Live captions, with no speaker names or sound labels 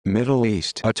Middle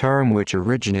East, a term which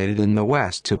originated in the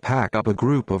West to pack up a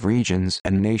group of regions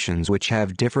and nations which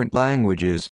have different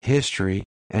languages, history,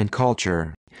 and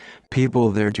culture. People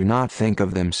there do not think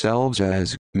of themselves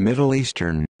as Middle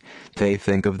Eastern. They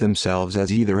think of themselves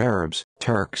as either Arabs,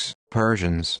 Turks,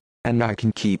 Persians, and I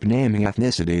can keep naming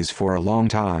ethnicities for a long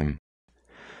time.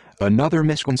 Another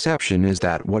misconception is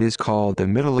that what is called the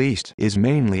Middle East is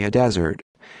mainly a desert.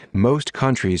 Most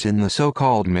countries in the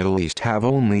so-called Middle East have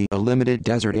only a limited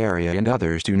desert area and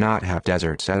others do not have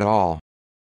deserts at all.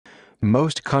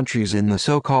 Most countries in the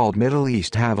so-called Middle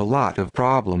East have a lot of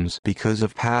problems because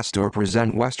of past or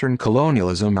present Western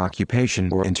colonialism, occupation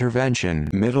or intervention.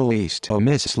 Middle East. A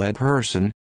misled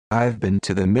person. I've been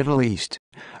to the Middle East.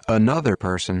 Another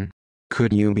person.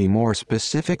 Could you be more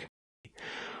specific?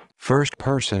 First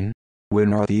person.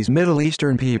 When are these Middle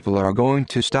Eastern people are going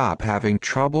to stop having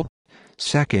trouble?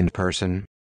 Second person.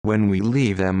 When we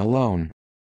leave them alone.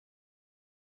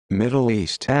 Middle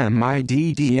East.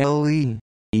 Middle East.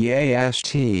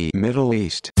 Middle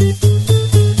East.